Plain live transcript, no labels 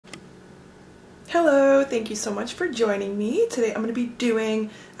Hello, thank you so much for joining me. Today I'm going to be doing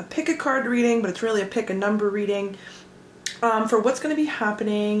a pick a card reading, but it's really a pick a number reading for what's going to be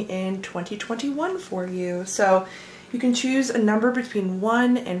happening in 2021 for you. So you can choose a number between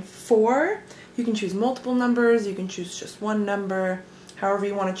 1 and 4. You can choose multiple numbers, you can choose just one number. However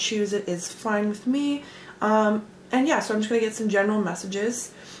you want to choose it is fine with me. And yeah, so I'm just going to get some general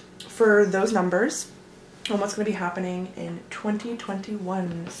messages for those numbers and what's going to be happening in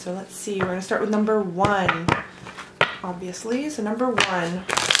 2021. So let's see, we're going to start with number 1, obviously. So number 1,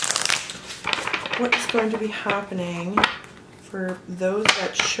 what is going to be happening for those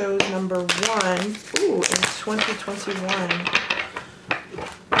that chose number 1, ooh, in 2021?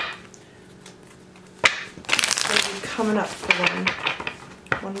 So we're coming up for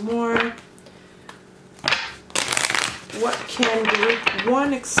one more. What can group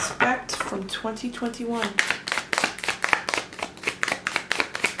 1 expect from 2021?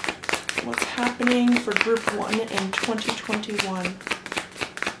 What's happening for group 1 in 2021?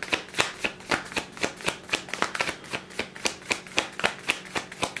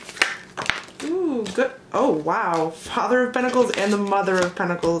 Ooh, good. Oh, wow. Father of Pentacles and the Mother of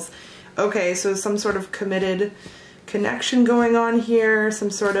Pentacles. Okay, so some sort of committed connection going on here, some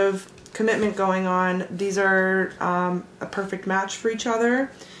sort of commitment going on. These are a perfect match for each other.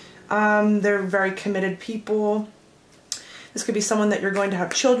 They're very committed people. This could be someone that you're going to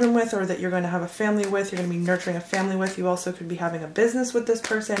have children with, or that you're going to have a family with. You're going to be nurturing a family with. You also could be having a business with this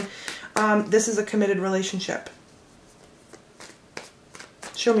person. This is a committed relationship.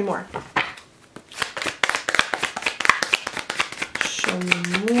 Show me more. Show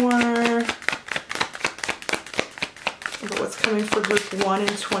me more. But what's coming for group 1 in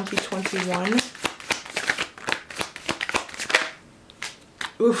 2021?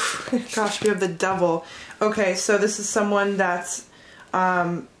 Oof, gosh, we have the Devil. Okay, so this is someone that's,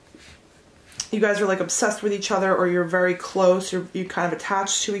 you guys are like obsessed with each other, or you're very close, you kind of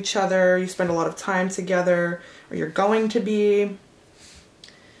attached to each other, you spend a lot of time together, or you're going to be.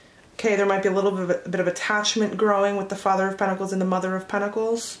 Okay, there might be a little bit of attachment growing with the Father of Pentacles and the Mother of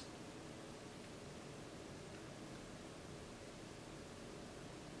Pentacles.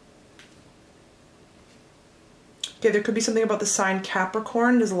 Okay, there could be something about the sign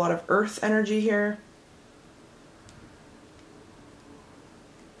Capricorn. There's a lot of earth energy here.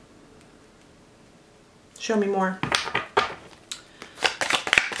 Show me more.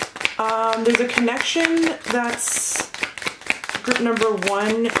 There's a connection that's group number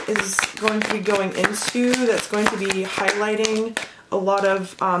 1 is going to be going into, that's going to be highlighting a lot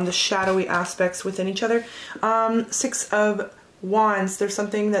of the shadowy aspects within each other. 6 of Wands, there's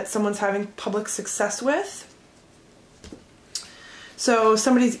something that someone's having public success with. So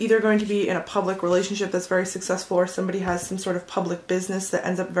somebody's either going to be in a public relationship that's very successful, or somebody has some sort of public business that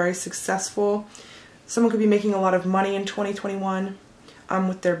ends up very successful. Someone could be making a lot of money in 2021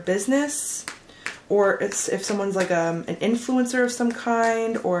 with their business, or it's if someone's like an influencer of some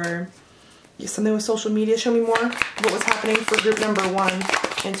kind, or something with social media. Show me more. What was happening for group number 1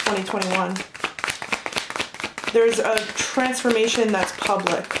 in 2021? There's a transformation that's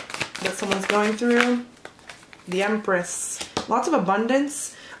public that someone's going through. The Empress. Lots of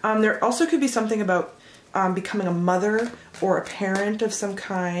abundance. There also could be something about becoming a mother or a parent of some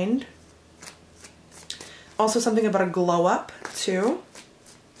kind. Also something about a glow up too.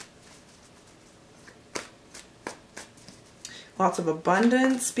 Lots of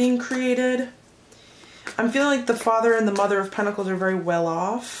abundance being created. I'm feeling like the Father and the Mother of Pentacles are very well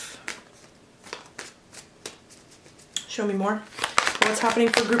off. Show me more. What's happening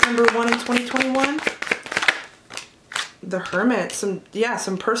for group number 1 in 2021? The Hermit. Some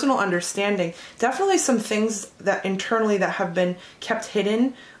personal understanding. Definitely some things that internally that have been kept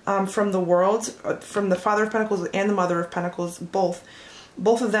hidden from the world, from the Father of Pentacles and the Mother of Pentacles. Both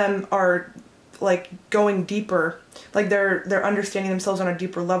of them are like going deeper, like they're understanding themselves on a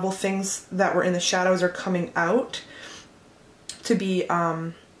deeper level. Things that were in the shadows are coming out to be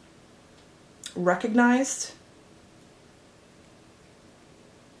recognized.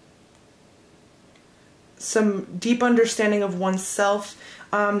 Some deep understanding of oneself.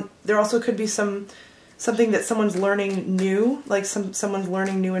 There also could be something that someone's learning new, like someone's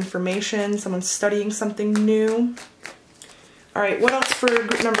learning new information, someone's studying something new. All right, what else for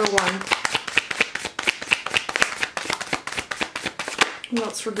group number 1? What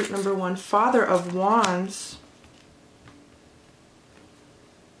else for group number 1? Father of Wands.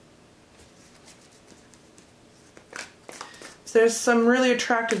 So there's some really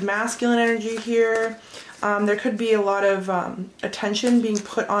attractive masculine energy here. There could be a lot of attention being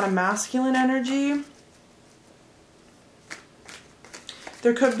put on a masculine energy.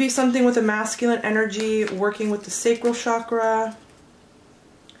 There could be something with a masculine energy working with the sacral chakra.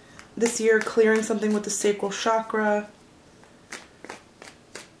 This year, clearing something with the sacral chakra.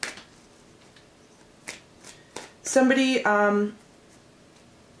 Somebody's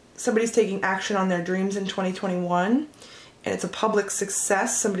taking action on their dreams in 2021, and it's a public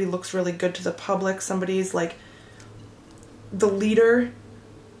success. Somebody looks really good to the public. Somebody's like the leader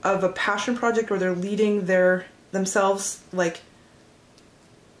of a passion project, or they're leading themselves like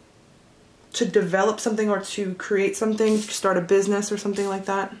to develop something or to create something, start a business or something like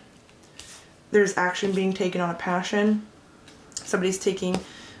that. There's action being taken on a passion. Somebody's taking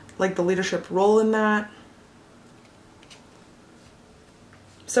like the leadership role in that.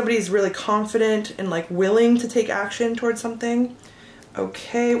 Somebody's really confident and like willing to take action towards something.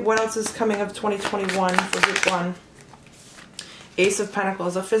 Okay, what else is coming of 2021 for group 1? Ace of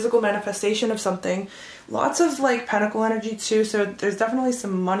Pentacles, a physical manifestation of something. Lots of like pentacle energy too, so there's definitely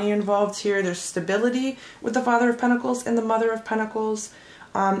some money involved here. There's stability with the Father of Pentacles and the Mother of Pentacles.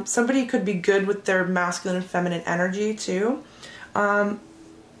 Somebody could be good with their masculine and feminine energy too. Alright,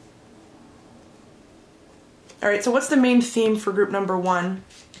 so what's the main theme for group number 1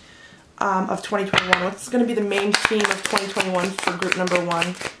 of 2021? What's going to be the main theme of 2021 for group number 1?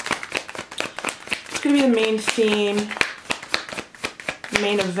 It's going to be the main theme,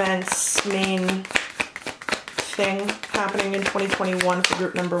 main events, main thing happening in 2021 for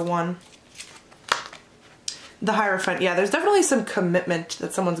group number 1. The Hierophant. Yeah, there's definitely some commitment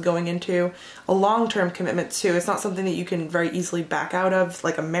that someone's going into. A long-term commitment too. It's not something that you can very easily back out of,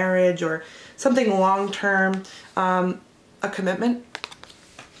 like a marriage or something long-term. A commitment.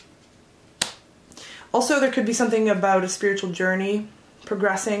 Also, there could be something about a spiritual journey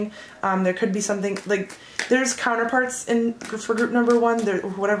progressing. There could be something like there's counterparts for group number 1. There,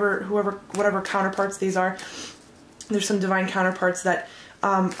 whatever counterparts these are. There's some divine counterparts that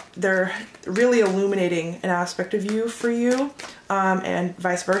they're really illuminating an aspect of you for you, and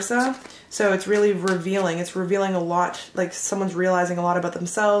vice versa. So it's really revealing. It's revealing a lot, like someone's realizing a lot about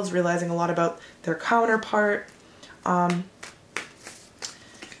themselves, realizing a lot about their counterpart.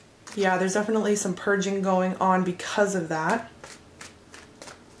 Yeah, there's definitely some purging going on because of that.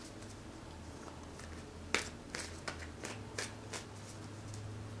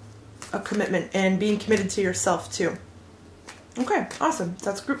 A commitment and being committed to yourself too. Okay, awesome.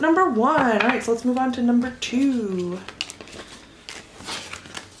 That's group number 1. All right, so let's move on to number 2.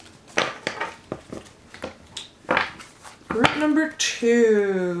 Group number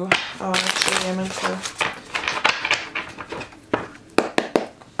 2. Oh, actually, I'm into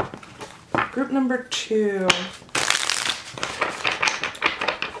group number 2.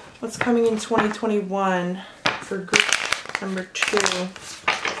 What's coming in 2021 for group number 2?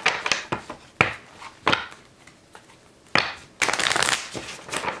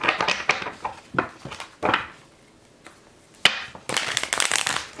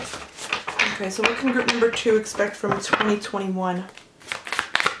 Okay, so what can group number 2 expect from 2021?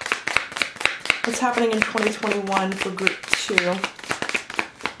 What's happening in 2021 for group 2?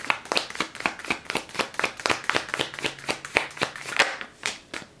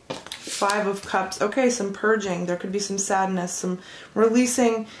 Five of Cups. Okay, some purging. There could be some sadness, some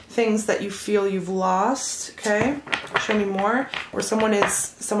releasing things that you feel you've lost. Okay, show me more. Or someone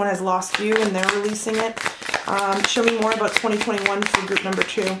has lost you and they're releasing it. Show me more about 2021 for group number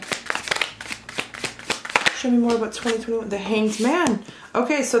 2. Show me more about 2021. The Hanged Man.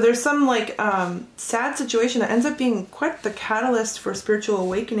 Okay, so there's some like sad situation that ends up being quite the catalyst for spiritual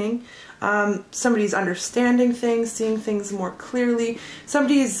awakening. Somebody's understanding things, seeing things more clearly.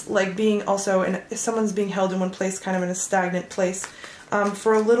 Somebody's like being also, someone's being held in one place, kind of in a stagnant place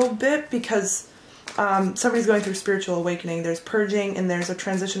for a little bit because somebody's going through spiritual awakening. There's purging and there's a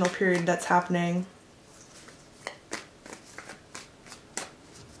transitional period that's happening.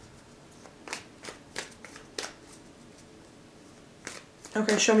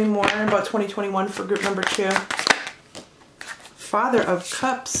 Okay, show me more about 2021 for group number 2. Father of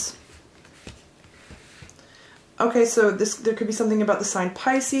Cups. Okay, so there could be something about the sign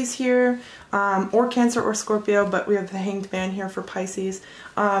Pisces here, or Cancer or Scorpio, but we have the Hanged Man here for Pisces.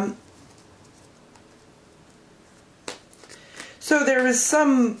 So there is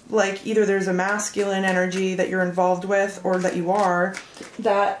some, like, either there's a masculine energy that you're involved with, or that you are,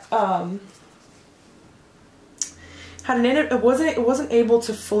 that it wasn't able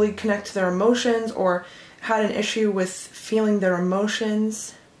to fully connect to their emotions, or had an issue with feeling their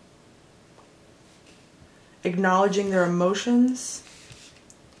emotions, acknowledging their emotions.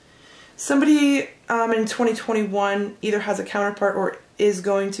 Somebody in 2021 either has a counterpart or is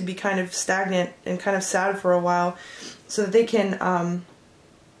going to be kind of stagnant and kind of sad for a while, so that they can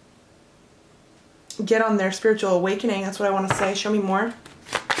get on their spiritual awakening. That's what I want to say. Show me more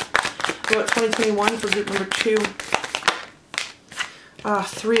about 2021 for group number 2.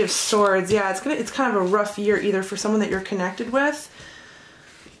 Three of Swords. Yeah, it's kind of a rough year either for someone that you're connected with.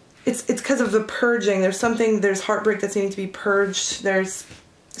 It's because of the purging. There's heartbreak that's needing to be purged. There's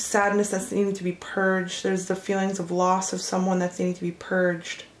sadness that's needing to be purged. There's the feelings of loss of someone that's needing to be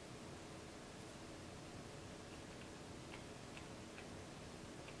purged.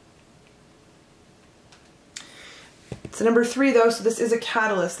 It's number 3 though, so this is a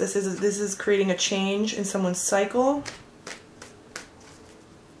catalyst. This is creating a change in someone's cycle.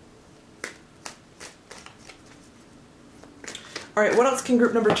 Alright, what else can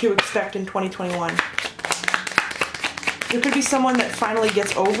group number 2 expect in 2021? There could be someone that finally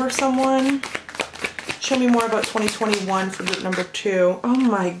gets over someone. Show me more about 2021 for group number 2. Oh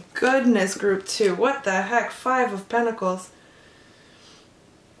my goodness, group 2. What the heck? 5 of Pentacles.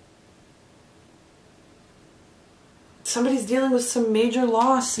 Somebody's dealing with some major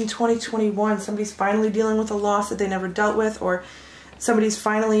loss in 2021. Somebody's finally dealing with a loss that they never dealt with, or somebody's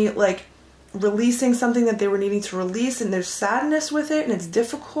finally like releasing something that they were needing to release, and there's sadness with it, and it's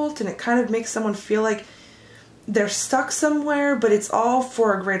difficult, and it kind of makes someone feel like they're stuck somewhere, but it's all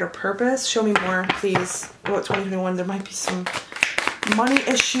for a greater purpose. Show me more, please, about 2021. There might be some money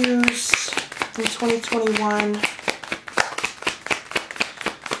issues in 2021.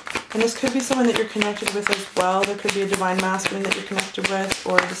 And this could be someone that you're connected with as well. There could be a divine masculine that you're connected with,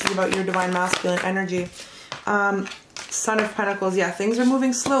 or this is about your divine masculine energy. Son of Pentacles. Yeah, things are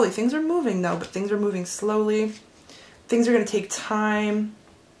moving slowly. Things are moving though, but things are moving slowly. Things are going to take time.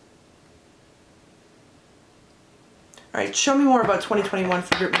 Alright, show me more about 2021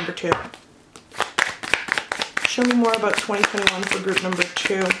 for group number 2. Show me more about 2021 for group number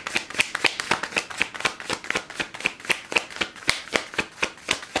 2.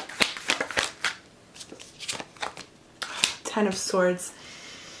 Ten of Swords.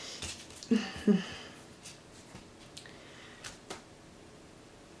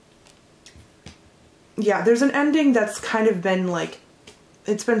 Yeah, there's an ending that's kind of been like,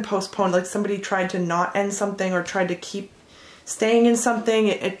 it's been postponed. Like somebody tried to not end something or tried to keep staying in something.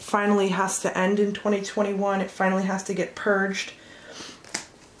 It finally has to end in 2021. It finally has to get purged.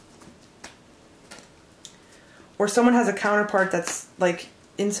 Or someone has a counterpart that's like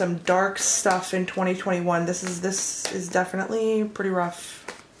in some dark stuff in 2021. This is definitely pretty rough.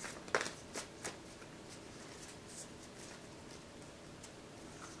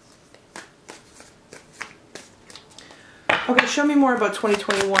 Okay, show me more about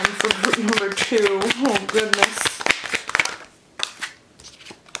 2021 for group number 2. Oh goodness.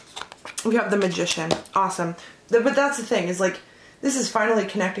 We have the Magician. Awesome. But that's the thing, is like, this is finally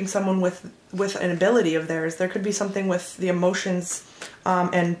connecting someone with an ability of theirs. There could be something with the emotions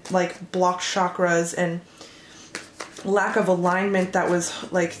and like blocked chakras and lack of alignment that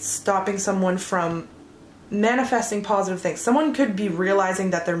was like stopping someone from manifesting positive things. Someone could be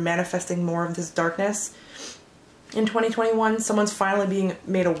realizing that they're manifesting more of this darkness in 2021. Someone's finally being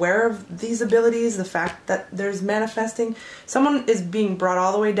made aware of these abilities, the fact that there's manifesting. Someone is being brought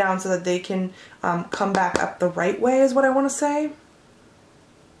all the way down so that they can come back up the right way, is what I want to say.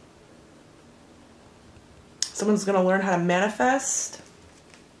 Someone's going to learn how to manifest.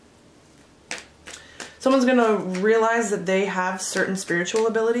 Someone's going to realize that they have certain spiritual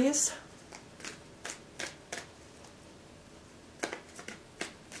abilities.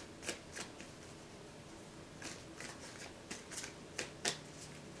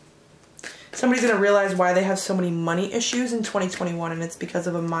 Somebody's going to realize why they have so many money issues in 2021, and it's because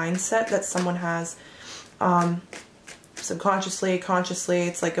of a mindset that someone has subconsciously, consciously.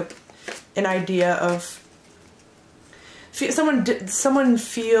 It's like an idea of someone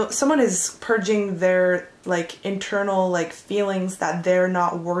is purging their like internal like feelings that they're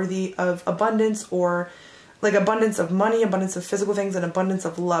not worthy of abundance, or like abundance of money, abundance of physical things, and abundance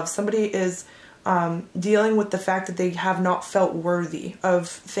of love. Somebody is dealing with the fact that they have not felt worthy of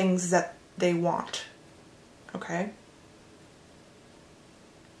things that they want. Okay.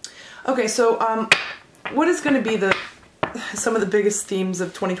 Okay, so what is going to be some of the biggest themes of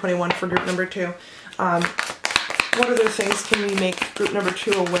 2021 for group number 2? What other things can we make group number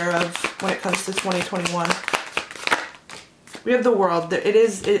 2 aware of when it comes to 2021? We have the World. It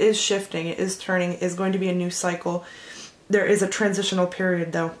is shifting. It is turning. It is going to be a new cycle. There is a transitional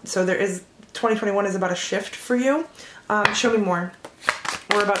period though. So 2021 is about a shift for you. Show me more.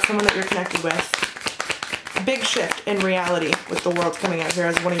 Or about someone that you're connected with. Big shift in reality with the World coming out here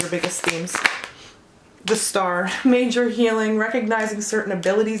as one of your biggest themes. the Star, major healing, recognizing certain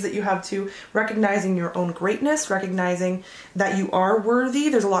abilities that you have to, recognizing your own greatness, recognizing that you are worthy.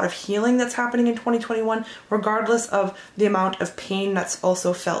 There's a lot of healing that's happening in 2021, regardless of the amount of pain that's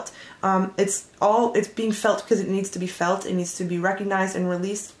also felt. It's being felt because it needs to be felt. It needs to be recognized and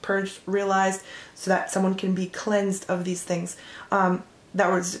released, purged, realized, so that someone can be cleansed of these things. It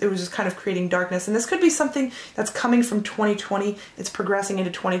was just kind of creating darkness. And this could be something that's coming from 2020. It's progressing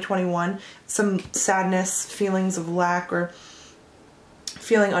into 2021. Some sadness, feelings of lack, or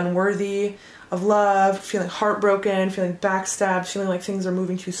feeling unworthy of love, feeling heartbroken, feeling backstabbed, feeling like things are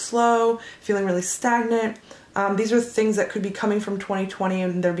moving too slow, feeling really stagnant. These are things that could be coming from 2020,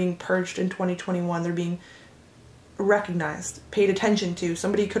 and they're being purged in 2021. They're being recognized, paid attention to.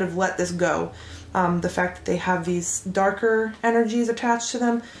 Somebody could have let this go. The fact that they have these darker energies attached to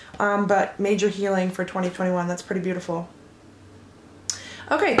them, but major healing for 2021. That's pretty beautiful.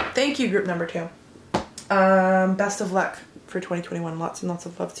 Okay, thank you, group number 2. Best of luck for 2021. Lots and lots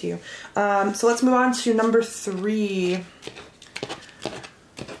of love to you. So let's move on to number 3.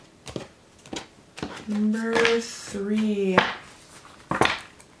 Number 3.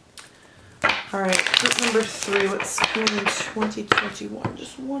 Alright, group number 3, what's coming in 2021?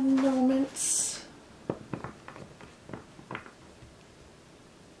 Just one moment.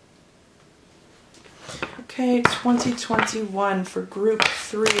 Okay, 2021 for group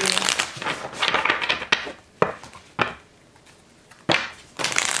 3.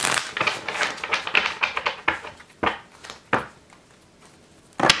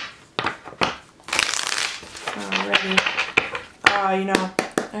 Alrighty. Oh, you know,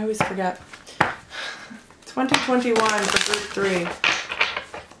 I always forget. 2021 for group 3.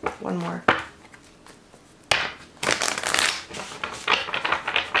 One more.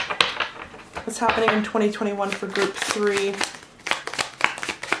 What's happening in 2021 for group 3?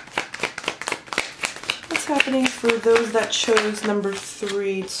 What's happening for those that chose number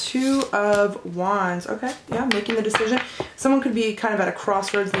 3? 2 of Wands. Okay, yeah, making the decision. Someone could be kind of at a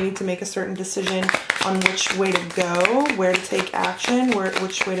crossroads. They need to make a certain decision on which way to go, where to take action,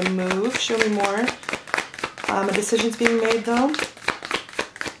 which way to move. Show me more. A decision's being made though.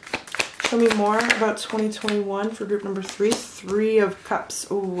 Show me more about 2021 for group number 3. 3 of Cups.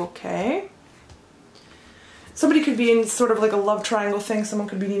 Ooh, okay. Somebody could be in sort of like a love triangle thing. Someone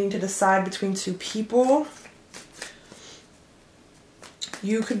could be needing to decide between 2 people.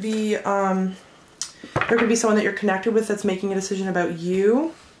 You could be, there could be someone that you're connected with that's making a decision about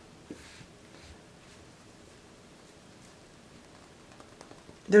you.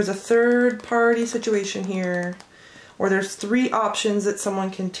 There's a third party situation here, or there's 3 options that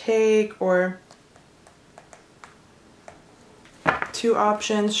someone can take, or 2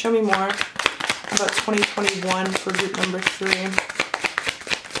 options. Show me more about 2021 for group number 3.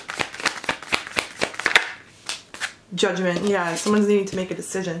 Judgment. Yeah, someone's needing to make a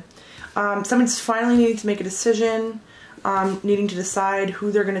decision. Someone's finally needing to make a decision. Needing to decide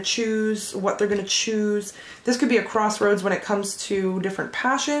who they're going to choose, what they're going to choose. This could be a crossroads when it comes to different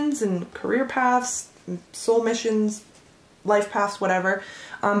passions and career paths, soul missions, life paths, whatever.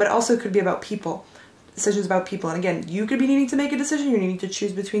 But it also could be about people. Decisions about people. And again, you could be needing to make a decision. You're needing to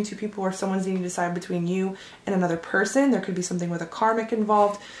choose between 2 people, or someone's needing to decide between you and another person. There could be something with a karmic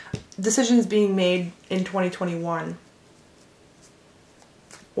involved. Decisions being made in 2021.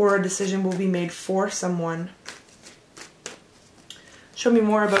 Or a decision will be made for someone. Show me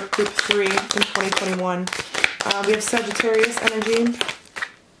more about group 3 in 2021. We have Sagittarius energy. And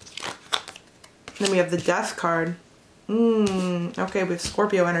then we have the Death card. Okay, we have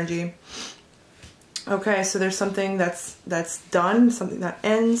Scorpio energy. Okay, so there's something that's done, something that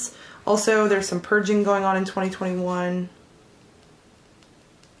ends. Also, there's some purging going on in 2021.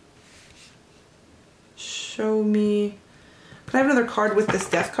 Show me. Can I have another card with this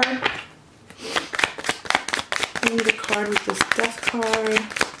Death card? I need a card with this Death card.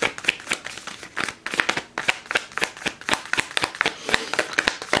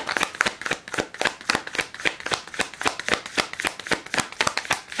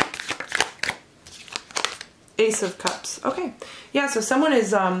 Ace of Cups. Okay. Yeah, so someone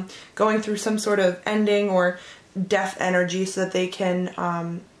is going through some sort of ending or death energy so that they can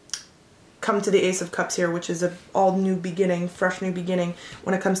come to the Ace of Cups here, which is an all new beginning, fresh new beginning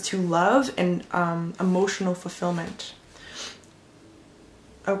when it comes to love and emotional fulfillment.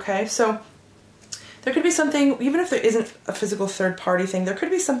 Okay, so there could be something, even if there isn't a physical third party thing, there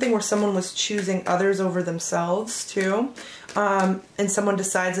could be something where someone was choosing others over themselves too, and someone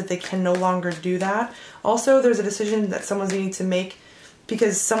decides that they can no longer do that. Also, there's a decision that someone's needing to make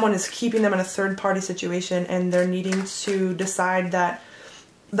because someone is keeping them in a third party situation, and they're needing to decide that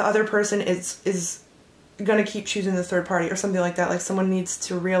the other person is going to keep choosing the third party or something like that. Like someone needs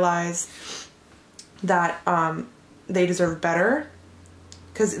to realize that they deserve better,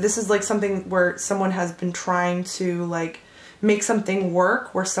 because this is like something where someone has been trying to like make something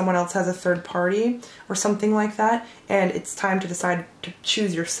work where someone else has a third party or something like that, and it's time to decide to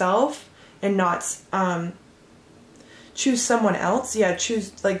choose yourself and not choose someone else. Yeah,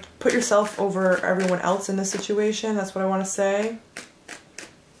 choose, like, put yourself over everyone else in this situation. That's what I want to say.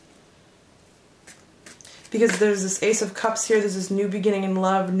 Because there's this Ace of Cups here, there's this new beginning in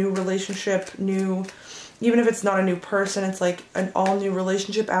love, new relationship, new, even if it's not a new person, it's like an all new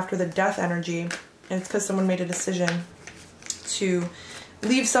relationship after the Death energy. And it's because someone made a decision to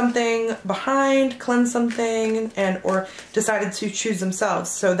leave something behind, cleanse something, and or decided to choose themselves.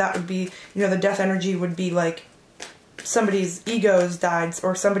 So that would be, you know, the Death energy would be like somebody's egos died,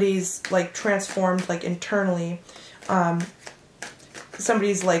 or somebody's like transformed like internally.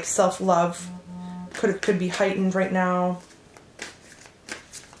 Somebody's like self-love could be heightened right now.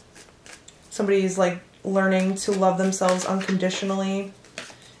 Somebody's like learning to love themselves unconditionally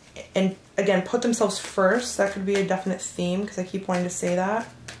and again put themselves first. That could be a definite theme, because I keep wanting to say that.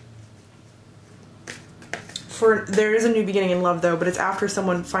 There is a new beginning in love though, but it's after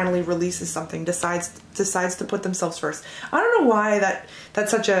someone finally releases something, decides to put themselves first. I don't know why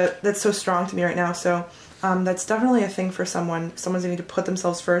that's so strong to me right now. So that's definitely a thing for someone. Someone's going to put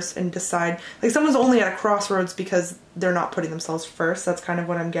themselves first and decide. Like someone's only at a crossroads because they're not putting themselves first. That's kind of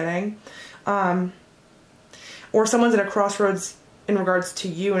what I'm getting. Or someone's at a crossroads in regards to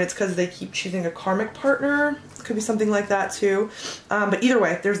you, and it's because they keep choosing a karmic partner. It could be something like that too. But either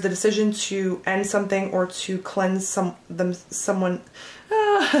way, there's the decision to end something or to cleanse someone.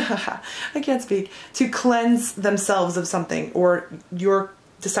 I can't speak. To cleanse themselves of something, or you're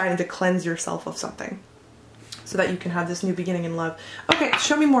deciding to cleanse yourself of something, so that you can have this new beginning in love. Okay,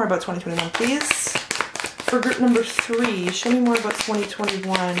 show me more about 2021, please. For group number 3, show me more about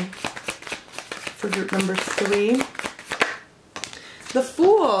 2021. For group number 3. The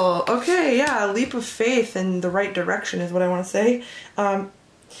Fool. Okay, yeah, a leap of faith in the right direction is what I want to say.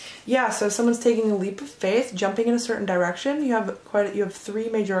 Yeah, so someone's taking a leap of faith, jumping in a certain direction. You have 3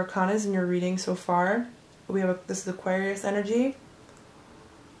 major arcanas in your reading so far. This is Aquarius energy.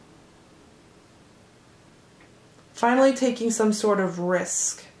 Finally taking some sort of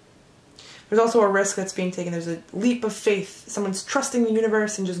risk. There's also a risk that's being taken. There's a leap of faith. Someone's trusting the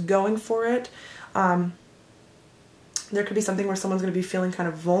universe and just going for it. There could be something where someone's going to be feeling kind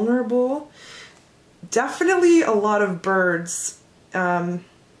of vulnerable. Definitely a lot of birds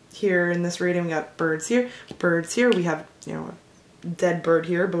here in this reading. We got birds here, birds here. We have, you know, a dead bird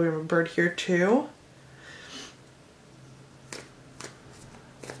here, but we have a bird here too.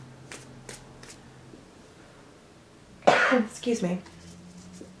 Excuse me.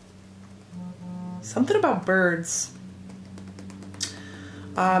 Something about birds.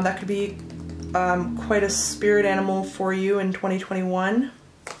 That could be quite a spirit animal for you in 2021.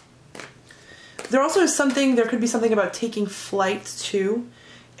 There also is there could be something about taking flight too,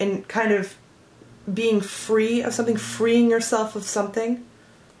 and kind of being free of something, freeing yourself of something.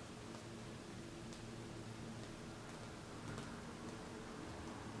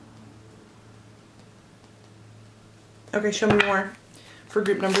 Okay, show me more for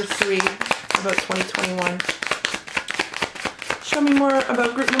group number 3 about 2021. Show me more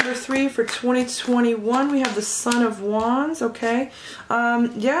about group number 3 for 2021. We have the Son of Wands, okay.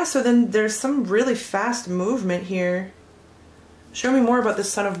 Yeah, so then there's some really fast movement here. Show me more about the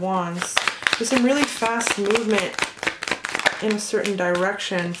Son of Wands. There's some really fast movement in a certain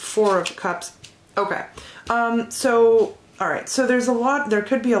direction. 4 of Cups. Okay. So, alright, so there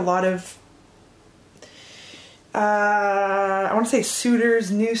could be a lot of I want to say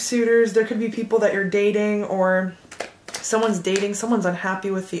suitors, new suitors. There could be people that you're dating, or someone's dating, someone's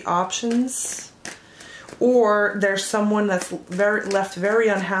unhappy with the options, or there's someone that's left very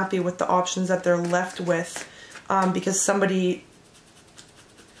unhappy with the options that they're left with, because somebody,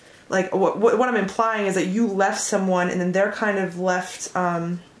 like, what I'm implying is that you left someone and then they're kind of left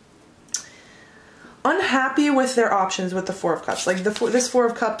unhappy with their options with the 4 of Cups. Like this 4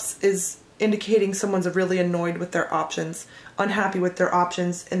 of Cups is indicating someone's really annoyed with their options, unhappy with their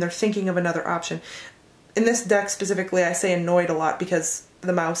options, and they're thinking of another option. In this deck specifically, I say annoyed a lot because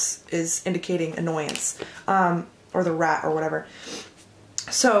the mouse is indicating annoyance, or the rat or whatever.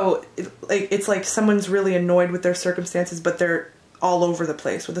 So it's like someone's really annoyed with their circumstances, but they're all over the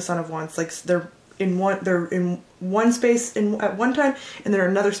place with the Son of Wands. Like they're in one space at one time, and they're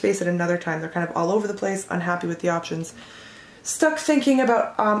in another space at another time. They're kind of all over the place, unhappy with the options, stuck thinking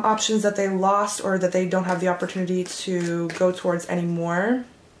about options that they lost or that they don't have the opportunity to go towards anymore.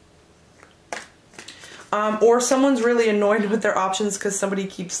 Or someone's really annoyed with their options because somebody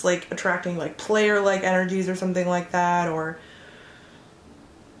keeps like attracting like player-like energies or something like that, or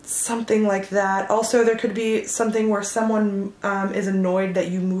something like that. Also, there could be something where someone is annoyed that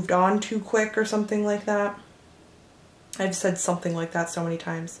you moved on too quick or something like that. I've said something like that so many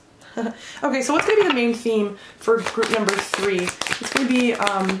times. Okay, so what's going to be the main theme for group number 3? It's going to be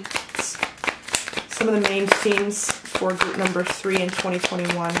some of the main themes for group number 3 in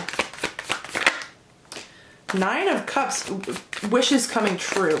 2021. 9 of Cups, wishes coming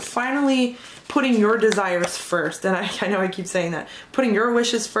true. Finally putting your desires first. And I know I keep saying that. Putting your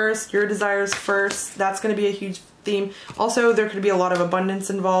wishes first, your desires first. That's going to be a huge theme. Also, there could be a lot of abundance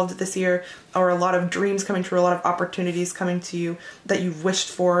involved this year, or a lot of dreams coming true, a lot of opportunities coming to you that you've wished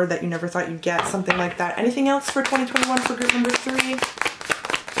for that you never thought you'd get, something like that. Anything else for 2021 for group number 3?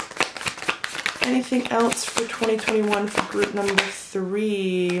 Anything else for 2021 for group number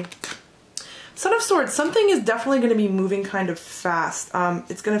 3? Son of Swords, something is definitely going to be moving kind of fast.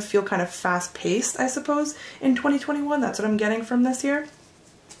 It's going to feel kind of fast-paced, I suppose, in 2021. That's what I'm getting from this year.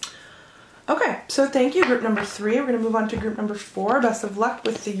 Okay, so thank you, group number 3. We're going to move on to group number 4. Best of luck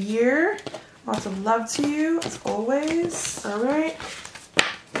with the year. Lots of love to you, as always. All right,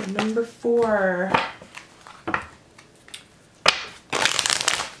 number 4.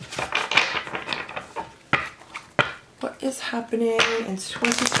 What is happening in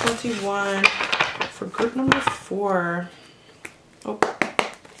 2021 for group number 4? Oh,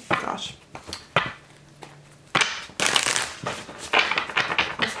 gosh.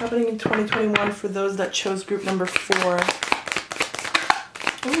 What's happening in 2021 for those that chose group number 4?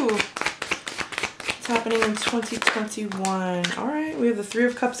 Ooh. What's happening in 2021? All right, we have the 3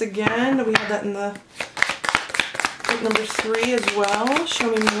 of Cups again. We have that in the group number 3 as well.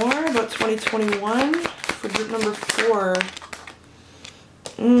 Show me more about 2021. For group number 4.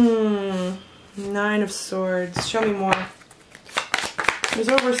 9 of Swords. Show me more. There's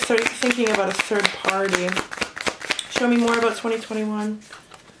over thinking about a third party. Show me more about 2021.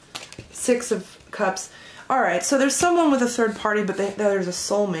 6 of Cups. Alright, so there's someone with a third party, but there's a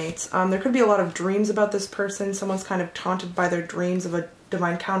soulmate. There could be a lot of dreams about this person. Someone's kind of taunted by their dreams of a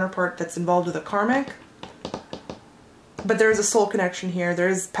divine counterpart that's involved with a karmic. But there is a soul connection here. There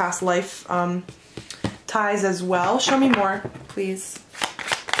is past life ties as well. Show me more, please.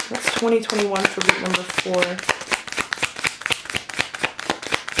 What's 2021 for group number 4?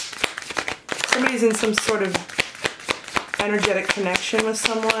 Somebody's in some sort of energetic connection with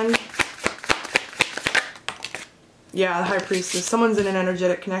someone. Yeah, the High Priestess. Someone's in an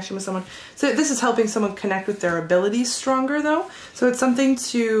energetic connection with someone. So this is helping someone connect with their abilities stronger, though. So it's something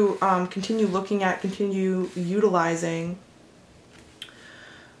to continue looking at, continue utilizing.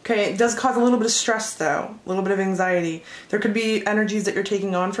 Okay, it does cause a little bit of stress, though. A little bit of anxiety. There could be energies that you're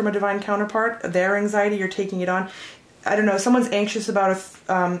taking on from a divine counterpart. Their anxiety, you're taking it on. I don't know, someone's anxious about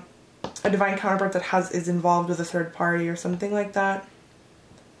a divine counterpart that is involved with a third party or something like that.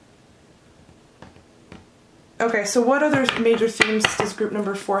 Okay, so what other major themes does group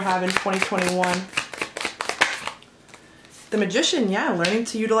number 4 have in 2021? The Magician, yeah, learning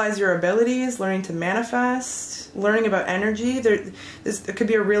to utilize your abilities, learning to manifest, learning about energy. It could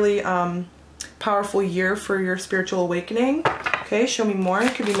be a really powerful year for your spiritual awakening. Okay, show me more.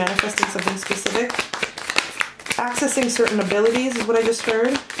 It could be manifesting something specific. Accessing certain abilities is what I just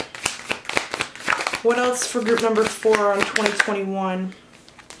heard. What else for group number 4 on 2021?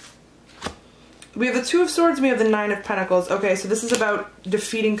 We have the 2 of Swords and we have the 9 of Pentacles. Okay, so this is about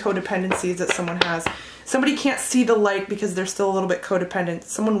defeating codependencies that someone has. Somebody can't see the light because they're still a little bit codependent.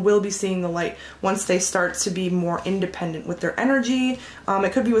 Someone will be seeing the light once they start to be more independent with their energy.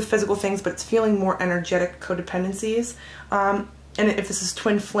 It could be with physical things, but it's feeling more energetic codependencies. And if this is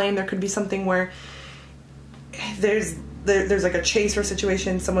twin flame, there could be something where there's like a chaser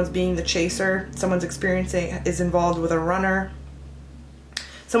situation. Someone's being the chaser. Someone's is involved with a runner.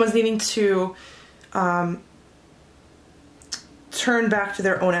 Someone's needing to turn back to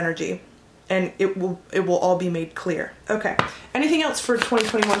their own energy, and it will all be made clear. Okay. Anything else for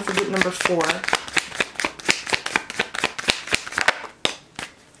 2021 for group number 4?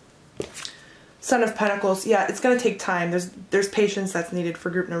 Son of Pentacles. Yeah, it's going to take time. There's patience that's needed for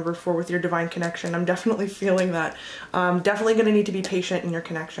group number 4 with your divine connection. I'm definitely feeling that. Definitely going to need to be patient in your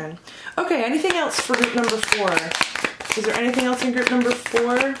connection. Okay, anything else for group number 4? Is there anything else in group number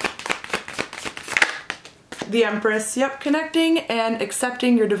 4? The Empress, yep, connecting and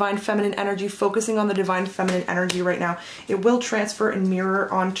accepting your divine feminine energy, focusing on the divine feminine energy right now. It will transfer and mirror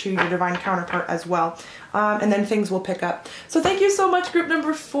onto your divine counterpart as well. And then things will pick up. So thank you so much, group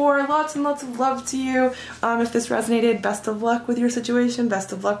number 4. Lots and lots of love to you. If this resonated, best of luck with your situation.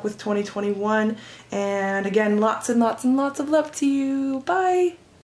 Best of luck with 2021. And again, lots and lots and lots of love to you. Bye.